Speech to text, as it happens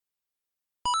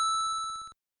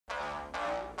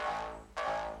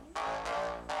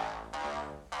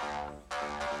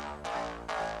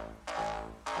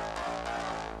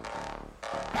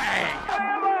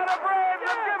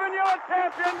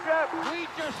We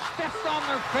just stepped on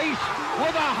their face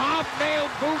with a hobnail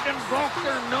boot and broke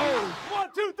their nose. 1,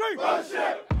 2, 3, run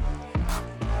shit!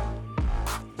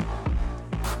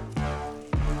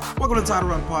 Welcome to the Title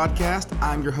Run Podcast.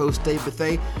 I'm your host, Dave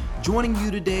Bethay, joining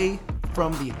you today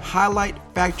from the Highlight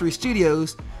Factory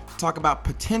Studios to talk about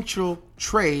potential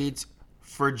trades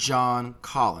for John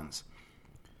Collins.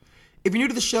 If you're new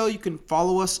to the show, you can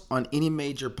follow us on any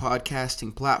major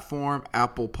podcasting platform,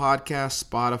 Apple Podcasts,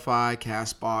 Spotify,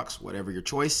 CastBox, whatever your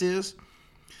choice is.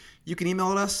 You can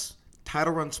email us,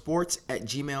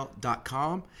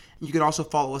 titlerunsports@gmail.com. You can also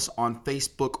follow us on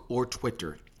Facebook or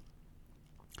Twitter.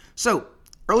 So,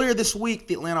 earlier this week,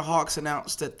 the Atlanta Hawks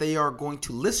announced that they are going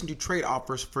to listen to trade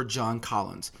offers for John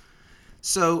Collins.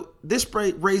 So, this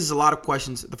raises a lot of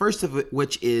questions, the first of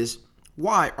which is,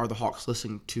 why are the Hawks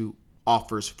listening to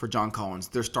offers for John Collins,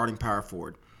 their starting power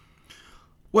forward?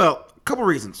 Well, a couple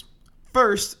reasons.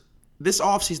 First, this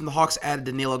offseason, the Hawks added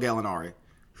Danilo Gallinari,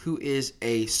 who is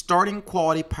a starting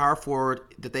quality power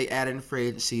forward that they added in free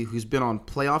agency, who's been on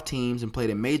playoff teams and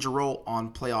played a major role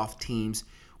on playoff teams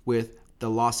with the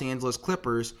Los Angeles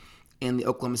Clippers and the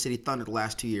Oklahoma City Thunder the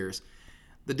last 2 years.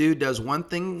 The dude does one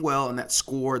thing well, and that's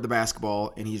score the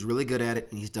basketball, and he's really good at it,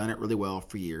 and he's done it really well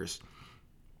for years.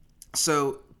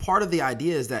 So part of the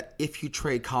idea is that if you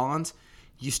trade Collins,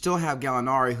 you still have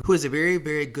Gallinari, who is a very,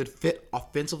 very good fit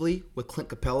offensively with Clint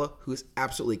Capella, who is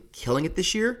absolutely killing it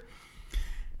this year,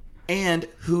 and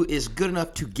who is good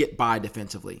enough to get by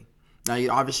defensively. Now,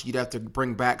 you'd have to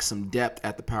bring back some depth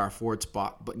at the power forward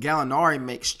spot, but Gallinari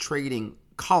makes trading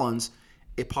Collins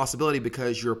a possibility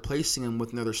because you're replacing him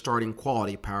with another starting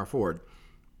quality power forward.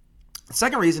 The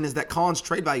second reason is that Collins'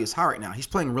 trade value is high right now. He's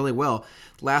playing really well.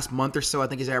 The last month or so, I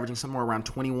think he's averaging somewhere around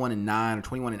 21-9 or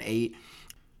 21-8,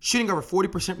 shooting over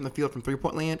 40% from the field from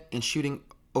three-point land and shooting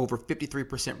over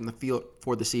 53% from the field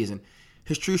for the season.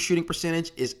 His true shooting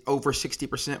percentage is over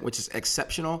 60%, which is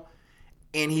exceptional,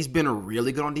 and he's been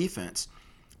really good on defense.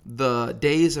 The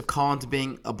days of Collins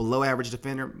being a below-average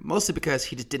defender, mostly because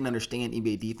he just didn't understand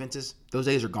NBA defenses, those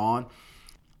days are gone.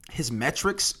 His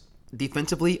metrics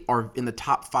defensively are in the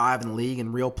top 5 in the league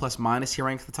in real plus minus. He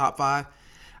ranks the top 5.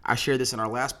 I shared this in our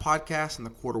last podcast in the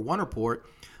quarter 1 report,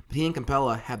 but he and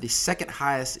Capella have the second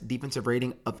highest defensive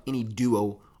rating of any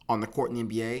duo on the court in the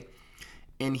NBA.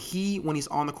 And he, when he's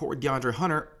on the court with DeAndre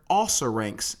Hunter, also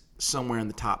ranks somewhere in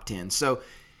the top 10. So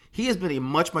he has been a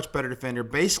much, much better defender,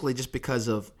 basically just because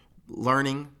of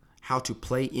learning how to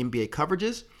play NBA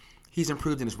coverages. He's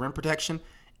improved in his rim protection,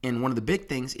 and one of the big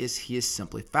things is he is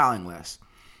simply fouling less.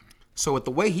 So with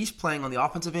the way he's playing on the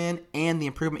offensive end and the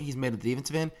improvement he's made at the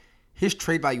defensive end, his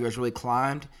trade value has really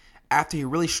climbed after he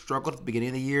really struggled at the beginning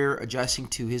of the year, adjusting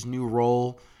to his new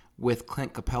role with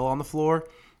Clint Capella on the floor,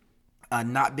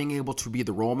 not being able to be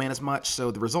the role man as much.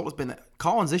 So the result has been that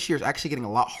Collins this year is actually getting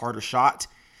a lot harder shots.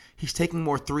 He's taking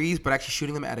more threes, but actually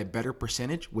shooting them at a better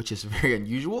percentage, which is very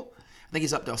unusual. I think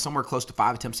he's up to somewhere close to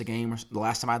 5 attempts a game the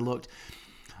last time I looked.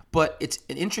 But it's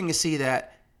interesting to see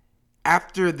that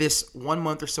after this 1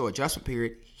 month or so adjustment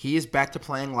period, he is back to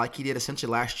playing like he did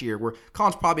essentially last year, where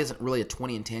Collins probably isn't really a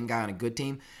 20-10 guy on a good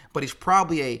team, but he's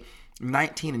probably a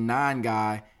 19-9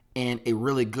 guy and a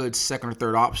really good second or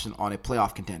third option on a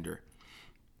playoff contender.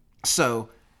 So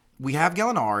we have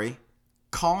Gallinari.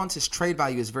 Collins' his trade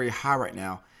value is very high right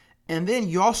now. And then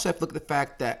you also have to look at the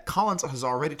fact that Collins has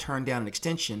already turned down an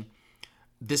extension.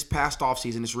 This past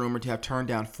offseason is rumored to have turned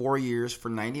down 4 years for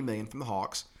 $90 million from the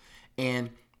Hawks. And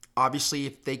obviously,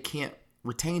 if they can't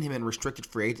retain him in restricted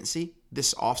free agency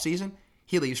this offseason,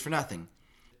 he leaves for nothing.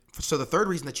 So the third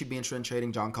reason that you'd be interested in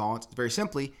trading John Collins is very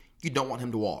simply, you don't want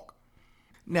him to walk.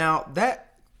 Now,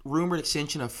 that rumored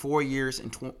extension of 4 years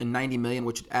and $90 million,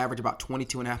 which would average about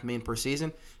 $22.5 million per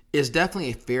season, is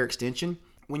definitely a fair extension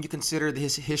when you consider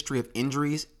his history of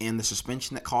injuries and the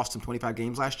suspension that cost him 25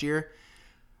 games last year.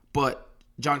 But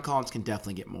John Collins can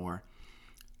definitely get more.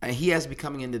 He has been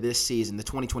coming into this season, the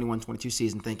 2021-22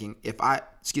 season, thinking the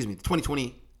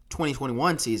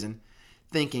 2020-2021 season,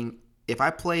 thinking if I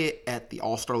play it at the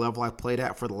all-star level I played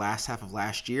at for the last half of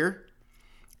last year,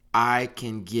 I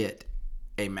can get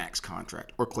a max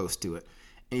contract or close to it.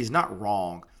 And he's not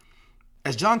wrong.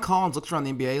 As John Collins looks around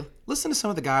the NBA, listen to some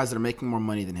of the guys that are making more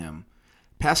money than him.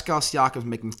 Pascal Siakam is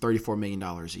making $34 million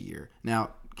a year.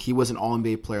 Now, he was an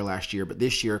All-NBA player last year, but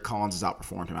this year Collins has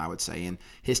outperformed him, I would say, and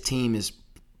his team is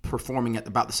performing at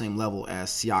about the same level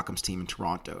as Siakam's team in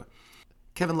Toronto.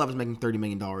 Kevin Love is making $30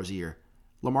 million a year.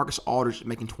 LaMarcus Aldridge is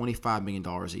making $25 million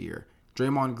a year.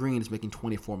 Draymond Green is making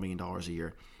 $24 million a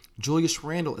year. Julius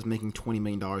Randle is making $20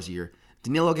 million a year.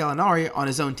 Danilo Gallinari on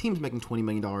his own team is making $20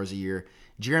 million a year.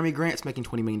 Jeremy Grant's making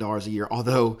 $20 million a year,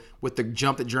 although with the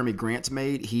jump that Jeremy Grant's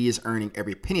made, he is earning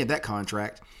every penny of that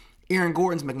contract. Aaron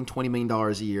Gordon's making $20 million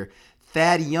a year.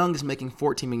 Thad Young is making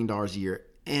 $14 million a year,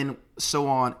 and so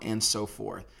on and so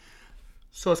forth.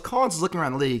 So as Collins is looking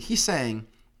around the league, he's saying,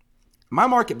 my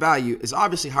market value is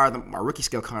obviously higher than my rookie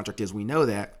scale contract is. We know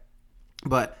that.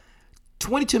 But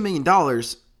 $22 million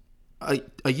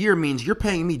a year means you're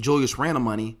paying me Julius Randle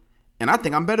money, and I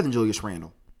think I'm better than Julius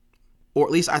Randle. Or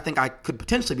at least I think I could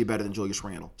potentially be better than Julius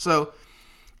Randle. So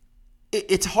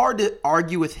it's hard to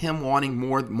argue with him wanting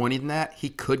more money than that. He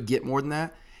could get more than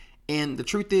that. And the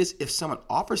truth is, if someone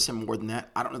offers him more than that,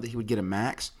 I don't know that he would get a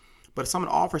max. But if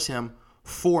someone offers him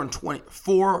 4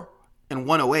 and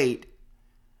 108,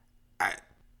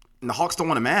 and the Hawks don't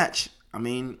want to match, I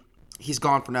mean, he's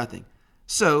gone for nothing.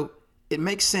 So it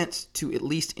makes sense to at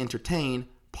least entertain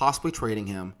possibly trading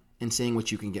him and seeing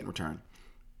what you can get in return.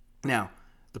 Now,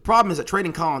 the problem is that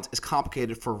trading Collins is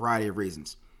complicated for a variety of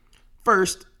reasons.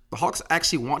 First, the Hawks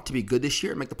actually want to be good this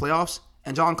year and make the playoffs,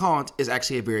 and John Collins is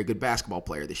actually a very good basketball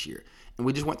player this year. And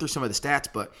we just went through some of the stats,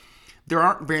 but there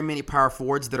aren't very many power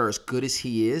forwards that are as good as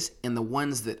he is, and the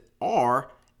ones that are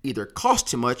either cost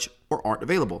too much or aren't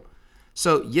available.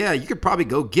 So, yeah, you could probably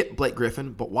go get Blake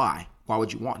Griffin, but why? Why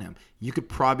would you want him? You could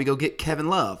probably go get Kevin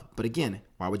Love, but again,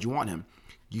 why would you want him?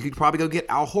 You could probably go get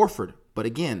Al Horford, but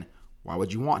again, why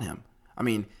would you want him? I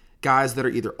mean, guys that are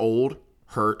either old,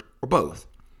 hurt, or both.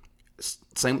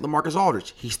 Same with LaMarcus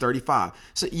Aldridge. He's 35.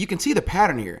 So you can see the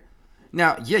pattern here.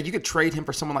 Now, yeah, you could trade him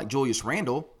for someone like Julius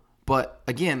Randle, but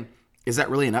again, is that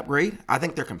really an upgrade? I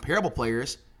think they're comparable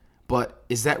players, but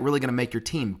is that really going to make your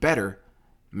team better?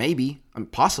 Maybe,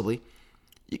 possibly.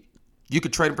 You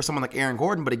could trade him for someone like Aaron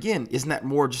Gordon, but again, isn't that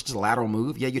more just a lateral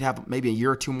move? Yeah, you'd have maybe a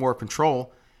year or two more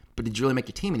control, but did you really make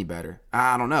your team any better?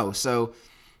 I don't know. So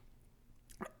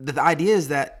the idea is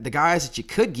that the guys that you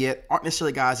could get aren't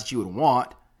necessarily guys that you would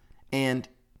want, and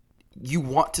you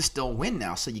want to still win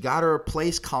now. So you got to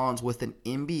replace Collins with an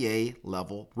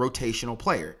NBA-level rotational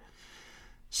player.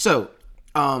 So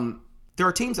there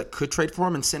are teams that could trade for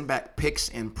him and send back picks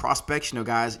and prospects,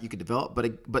 guys that you could develop.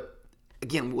 But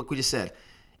again, like we just said,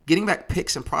 getting back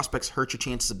picks and prospects hurt your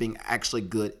chances of being actually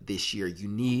good this year. You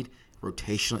need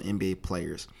rotational NBA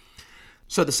players.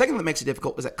 So the second thing that makes it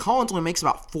difficult is that Collins only makes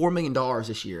about $4 million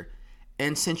this year.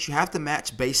 And since you have to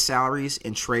match base salaries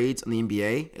and trades in the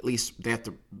NBA, at least they have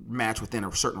to match within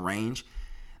a certain range,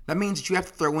 that means that you have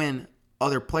to throw in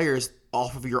other players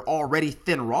off of your already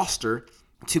thin roster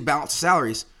to balance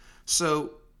salaries.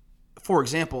 So, for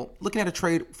example, looking at a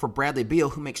trade for Bradley Beal,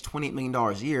 who makes $28 million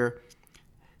a year,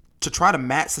 to try to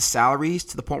match the salaries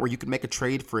to the point where you could make a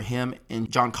trade for him and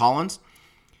John Collins,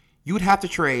 you would have to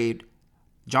trade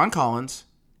John Collins,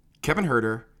 Kevin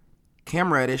Huerter,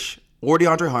 Cam Reddish, or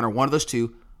DeAndre Hunter, one of those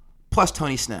two, plus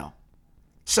Tony Snell.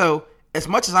 So, as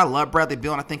much as I love Bradley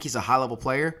Beal and I think he's a high-level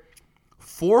player,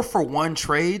 4-for-1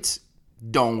 trades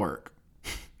don't work.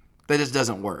 That just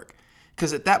doesn't work.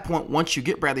 Because at that point, once you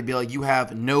get Bradley Beal, you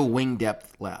have no wing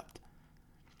depth left.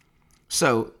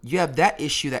 So, you have that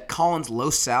issue that Collins' low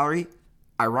salary,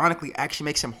 ironically, actually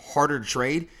makes him harder to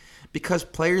trade because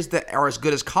players that are as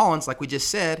good as Collins, like we just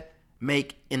said,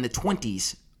 make in the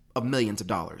 20s of millions of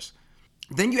dollars.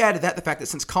 Then you add to that the fact that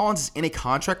since Collins is in a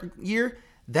contract year,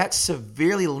 that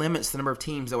severely limits the number of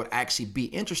teams that would actually be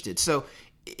interested. So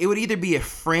it would either be a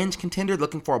fringe contender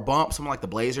looking for a bump, someone like the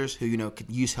Blazers, who could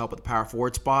use help at the power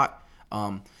forward spot,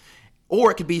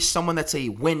 or it could be someone that's a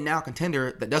win-now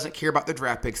contender that doesn't care about their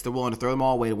draft picks. They're willing to throw them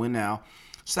all away to win now.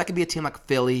 So that could be a team like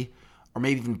Philly or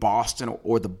maybe even Boston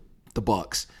or the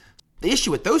Bucks. The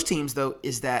issue with those teams, though,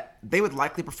 is that they would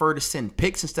likely prefer to send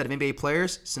picks instead of NBA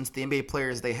players, since the NBA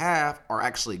players they have are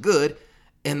actually good,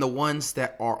 and the ones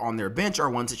that are on their bench are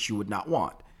ones that you would not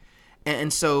want.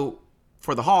 And so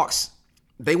for the Hawks,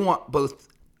 they want both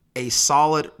a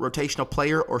solid rotational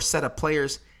player or set of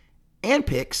players and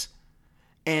picks.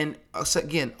 And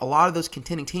again, a lot of those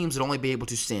contending teams would only be able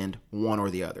to send one or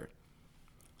the other.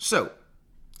 So,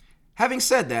 having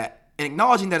said that, and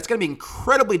acknowledging that it's going to be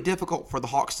incredibly difficult for the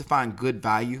Hawks to find good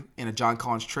value in a John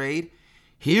Collins trade,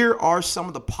 here are some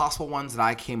of the possible ones that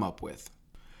I came up with.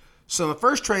 So the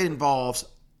first trade involves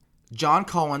John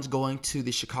Collins going to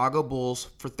the Chicago Bulls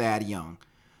for Thad Young.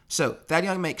 So Thad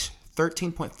Young makes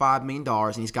 $13.5 million,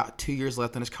 and he's got 2 years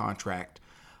left on his contract.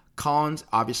 Collins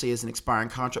obviously is an expiring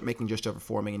contract, making just over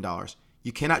 $4 million.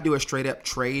 You cannot do a straight-up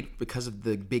trade because of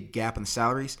the big gap in the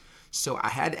salaries. So I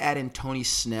had to add in Tony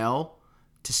Snell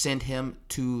to send him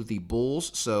to the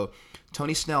Bulls. So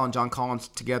Tony Snell and John Collins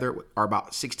together are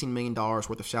about $16 million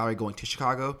worth of salary going to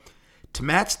Chicago. To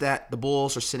match that, the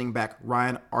Bulls are sending back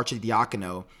Ryan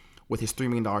Arcidiacono with his $3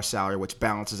 million salary, which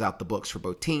balances out the books for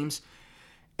both teams.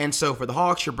 And so for the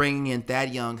Hawks, you're bringing in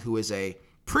Thad Young, who is a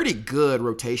pretty good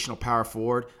rotational power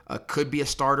forward, could be a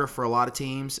starter for a lot of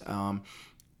teams.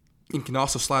 And can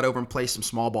also slide over and play some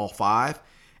small ball 5.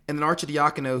 And then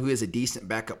Arcidiacono, who is a decent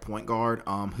backup point guard,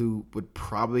 who would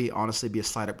probably honestly be a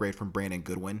slight upgrade from Brandon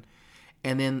Goodwin.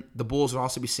 And then the Bulls would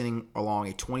also be sending along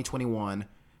a 2021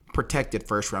 protected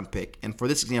first-round pick. And for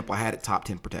this example, I had it top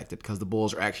 10 protected because the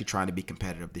Bulls are actually trying to be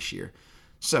competitive this year.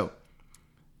 So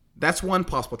that's one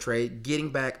possible trade.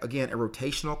 Getting back, again, a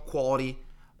rotational quality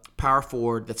power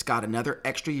forward that's got another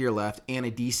extra year left and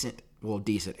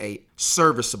a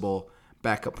serviceable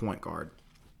backup point guard.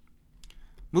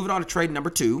 Moving on to trade number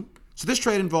 2. So this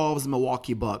trade involves the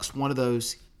Milwaukee Bucks, one of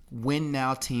those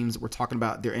win-now teams that we're talking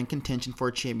about. They're in contention for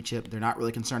a championship. They're not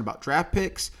really concerned about draft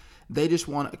picks. They just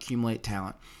want to accumulate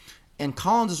talent. And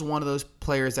Collins is one of those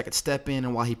players that could step in,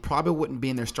 and while he probably wouldn't be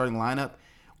in their starting lineup,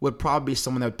 would probably be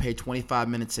someone that would pay 25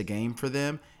 minutes a game for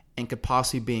them and could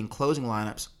possibly be in closing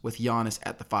lineups with Giannis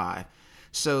at the 5.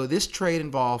 So this trade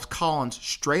involves Collins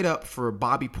straight up for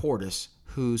Bobby Portis,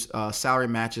 whose salary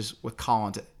matches with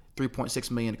Collins at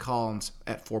 $3.6 million, Collins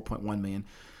at $4.1 million.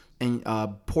 And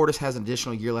Portis has an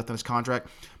additional year left on his contract.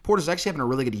 Portis is actually having a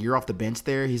really good year off the bench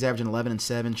there. He's averaging 11 and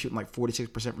 7, shooting like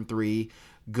 46% from 3.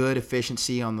 Good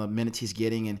efficiency on the minutes he's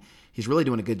getting, and he's really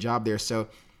doing a good job there. So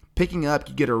picking up,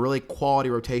 you get a really quality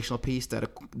rotational piece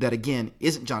that again,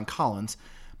 isn't John Collins,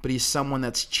 but he's someone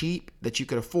that's cheap, that you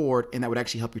could afford, and that would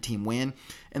actually help your team win.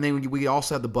 And then we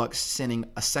also have the Bucks sending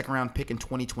a second-round pick in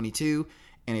 2022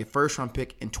 and a first-round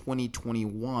pick in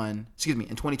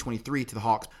 2023 to the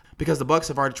Hawks, because the Bucks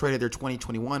have already traded their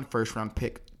 2021 first-round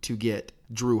pick to get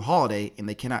Jrue Holiday, and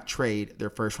they cannot trade their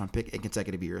first-round pick in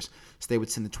consecutive years. So they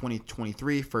would send the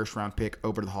 2023 first-round pick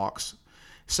over to the Hawks.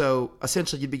 So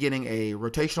essentially, you'd be getting a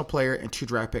rotational player and 2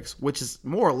 draft picks, which is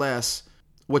more or less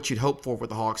what you'd hope for with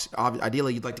the Hawks.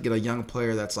 Ideally, you'd like to get a young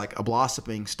player that's like a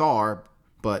blossoming star,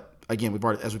 but again,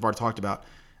 as we've already talked about,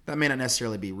 that may not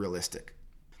necessarily be realistic.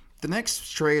 The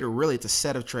next trade, or really it's a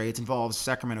set of trades, involves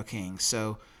Sacramento Kings.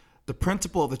 So the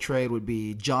principle of the trade would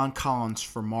be John Collins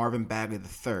for Marvin Bagley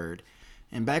III.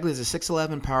 And Bagley is a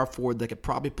 6'11 power forward that could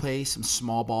probably play some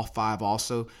small ball 5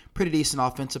 also. Pretty decent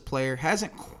offensive player.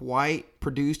 Hasn't quite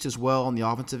produced as well on the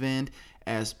offensive end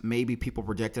as maybe people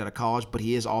projected out of college, but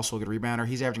he is also a good rebounder.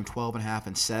 He's averaging 12.5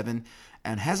 and 7,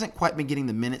 and hasn't quite been getting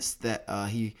the minutes that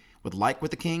he would like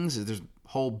with the Kings. There's a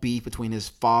whole beef between his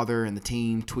father and the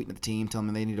team, tweeting at the team, telling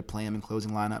them they need to play him in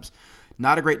closing lineups.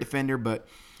 Not a great defender, but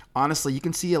honestly, you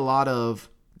can see a lot of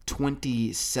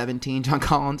 2017 John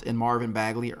Collins and Marvin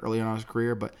Bagley early on in his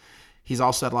career, but he's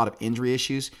also had a lot of injury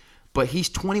issues. But he's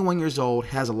 21 years old,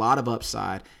 has a lot of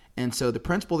upside, and so the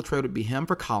principle of the trade would be him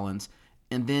for Collins.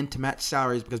 And then to match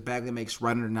salaries, because Bagley makes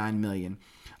right under $9 million,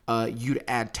 you'd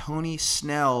add Tony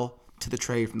Snell to the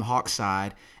trade from the Hawks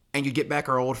side, and you get back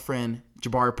our old friend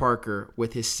Jabari Parker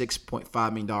with his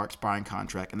 $6.5 million expiring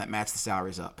contract, and that matches the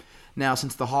salaries up. Now,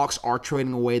 since the Hawks are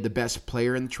trading away the best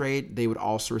player in the trade, they would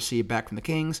also receive back from the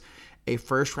Kings a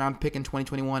first-round pick in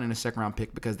 2021 and a second-round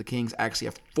pick, because the Kings actually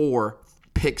have 4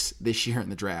 picks this year in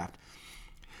the draft.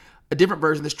 A different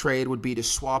version of this trade would be to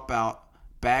swap out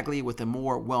Bagley with a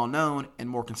more well-known and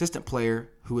more consistent player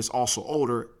who is also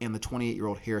older, in the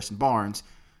 28-year-old Harrison Barnes,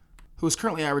 who is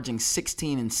currently averaging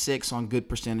 16 and 6 on good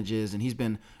percentages, and he's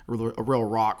been a real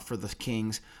rock for the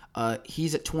Kings.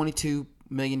 He's at $22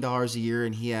 million a year,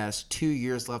 and he has 2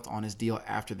 years left on his deal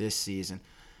after this season.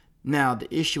 Now,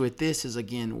 the issue with this is,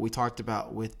 again, what we talked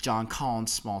about with John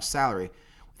Collins' small salary.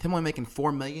 With him only making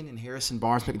 $4 million and Harrison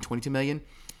Barnes making $22 million,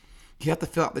 you have to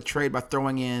fill out the trade by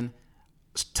throwing in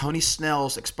Tony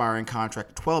Snell's expiring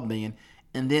contract at $12 million,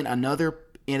 and then another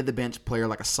end-of-the-bench player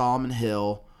like a Solomon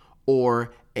Hill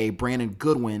or a Brandon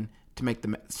Goodwin to make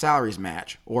the salaries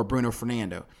match, or Bruno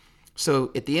Fernando.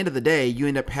 So at the end of the day, you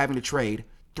end up having to trade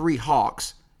 3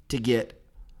 Hawks to get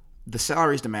the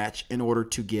salaries to match in order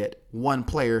to get one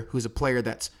player who's a player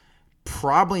that's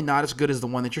probably not as good as the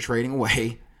one that you're trading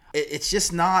away. It's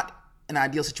just not an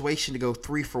ideal situation to go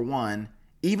 3 for 1.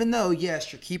 Even though,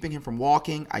 yes, you're keeping him from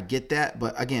walking, I get that.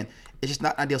 But again, it's just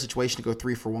not an ideal situation to go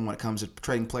 3 for 1 when it comes to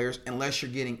trading players, unless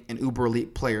you're getting an uber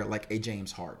elite player like a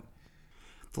James Harden.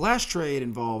 The last trade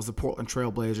involves the Portland Trail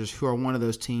Blazers, who are one of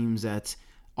those teams that's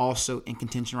also in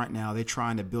contention right now. They're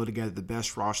trying to build together the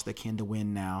best roster they can to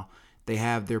win now. They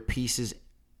have their pieces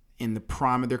in the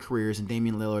prime of their careers in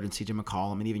Damian Lillard and CJ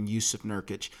McCollum and even Yusuf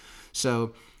Nurkic.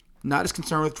 So not as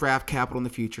concerned with draft capital in the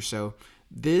future. So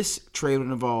this trade would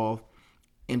involve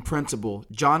in principle,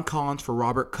 John Collins for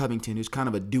Robert Covington, who's kind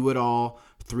of a do-it-all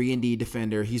 3-and-D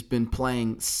defender. He's been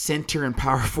playing center and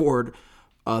power forward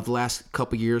the last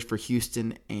couple years for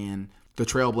Houston and the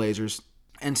Trailblazers.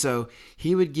 And so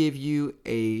he would give you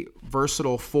a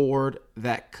versatile forward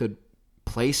that could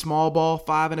play small ball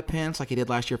 5 in a pinch like he did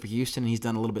last year for Houston, and he's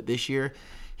done a little bit this year.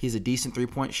 He's a decent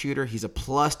three-point shooter. He's a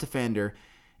plus defender,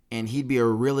 and he'd be a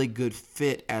really good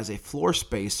fit as a floor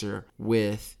spacer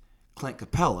with Clint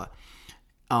Capella.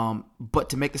 But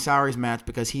to make the salaries match,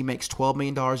 because he makes $12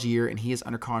 million a year and he is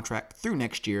under contract through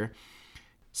next year.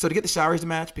 So to get the salaries to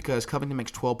match, because Covington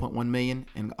makes $12.1 million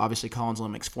and obviously Collins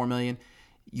only makes $4 million,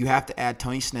 you have to add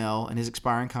Tony Snell and his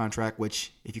expiring contract,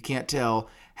 which, if you can't tell,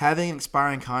 having an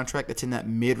expiring contract that's in that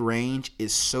mid-range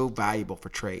is so valuable for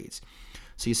trades.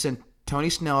 So you send Tony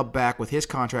Snell back with his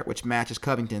contract, which matches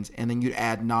Covington's, and then you'd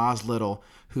add Nas Little,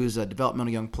 who's a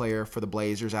developmental young player for the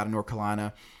Blazers out of North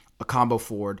Carolina, a combo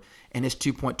forward, and his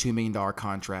 $2.2 million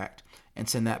contract, and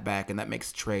send that back, and that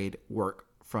makes the trade work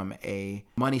from a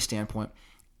money standpoint.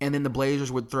 And then the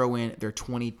Blazers would throw in their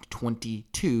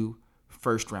 2022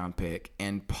 first-round pick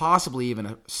and possibly even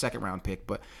a second-round pick,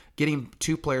 but getting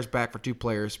 2 players back for 2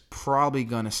 players probably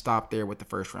going to stop there with the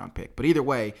first-round pick. But either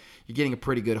way, you're getting a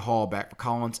pretty good haul back for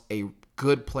Collins, a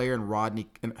good player in Rodney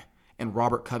and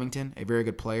Robert Covington, a very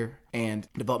good player, and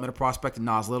developmental prospect in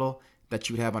Nas Little that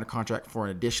you would have under contract for an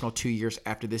additional 2 years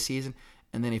after this season,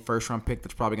 and then a first-round pick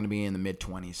that's probably going to be in the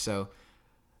mid-20s. So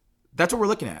that's what we're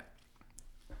looking at.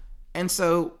 And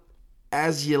so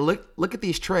as you look at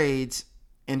these trades,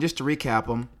 and just to recap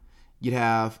them, you'd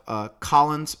have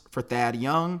Collins for Thad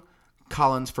Young,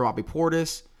 Collins for Bobby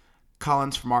Portis,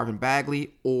 Collins for Marvin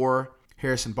Bagley or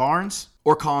Harrison Barnes,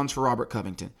 or Collins for Robert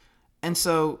Covington. And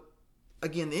so,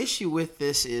 again, the issue with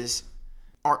this is,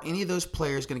 are any of those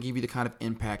players going to give you the kind of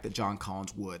impact that John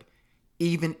Collins would,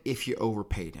 even if you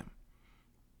overpaid him?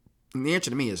 And the answer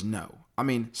to me is no. I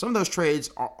mean, some of those trades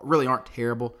really aren't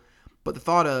terrible, but the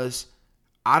thought is,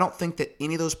 I don't think that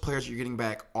any of those players you're getting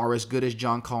back are as good as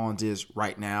John Collins is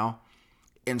right now.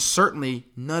 And certainly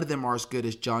none of them are as good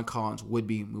as John Collins would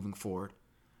be moving forward.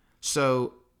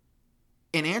 So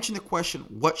in answering the question,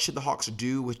 what should the Hawks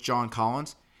do with John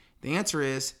Collins? The answer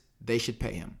is they should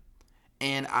pay him.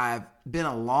 And I've been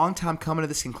a long time coming to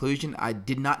this conclusion. I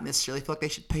did not necessarily feel like they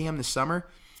should pay him this summer.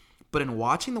 But in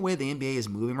watching the way the NBA is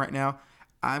moving right now,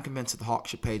 I'm convinced that the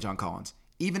Hawks should pay John Collins,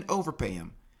 even overpay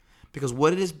him. Because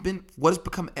what has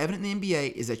become evident in the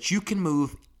NBA is that you can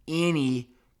move any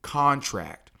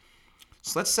contract.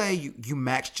 So let's say you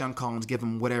max John Collins, give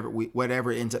him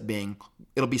whatever it ends up being.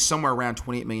 It'll be somewhere around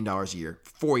 $28 million a year,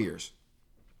 4 years.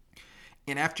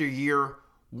 And after year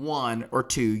 1 or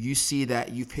 2, you see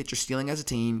that you've hit your ceiling as a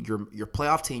team. Your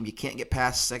playoff team, you can't get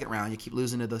past the second round. You keep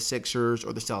losing to the Sixers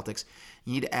or the Celtics.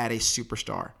 You need to add a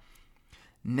superstar.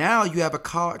 Now you have a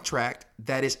contract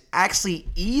that is actually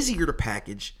easier to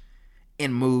package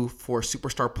and move for a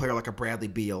superstar player like a Bradley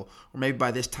Beal, or maybe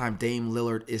by this time Dame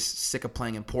Lillard is sick of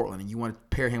playing in Portland and you want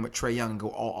to pair him with Trae Young and go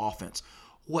all offense.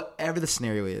 Whatever the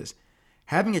scenario is,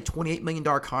 having a $28 million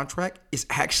contract is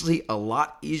actually a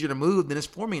lot easier to move than his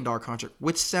 $4 million contract,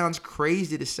 which sounds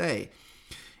crazy to say.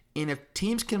 And if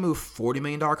teams can move $40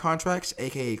 million contracts,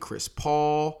 aka Chris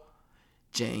Paul,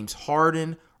 James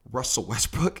Harden, Russell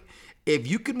Westbrook, if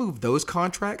you can move those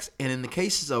contracts, and in the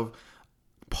cases of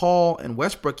Paul and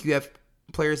Westbrook, you have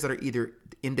players that are either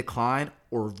in decline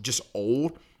or just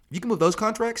old. If you can move those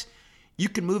contracts, you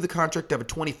can move the contract of a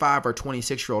 25 or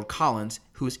 26-year-old Collins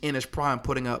who's in his prime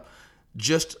putting up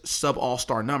just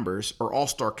sub-all-star numbers or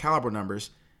all-star caliber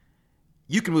numbers.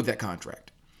 You can move that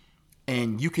contract.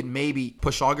 And you can maybe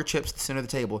push all your chips to the center of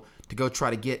the table to go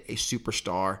try to get a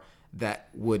superstar that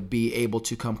would be able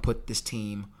to come put this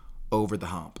team over the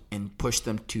hump and push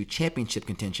them to championship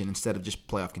contention instead of just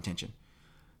playoff contention.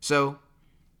 So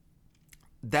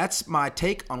that's my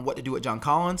take on what to do with John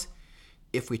Collins.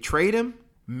 If we trade him,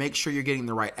 make sure you're getting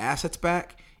the right assets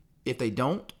back. If they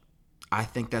don't, I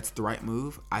think that's the right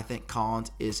move. I think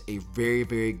Collins is a very,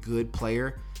 very good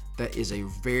player that is a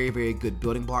very, very good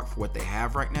building block for what they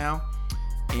have right now.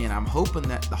 And I'm hoping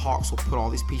that the Hawks will put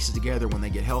all these pieces together when they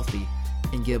get healthy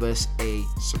and give us a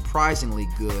surprisingly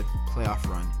good playoff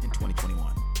run in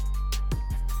 2021.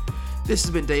 This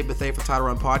has been Dave Bethay for Title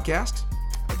Run Podcast.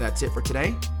 That's it for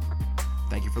today.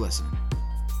 Thank you for listening.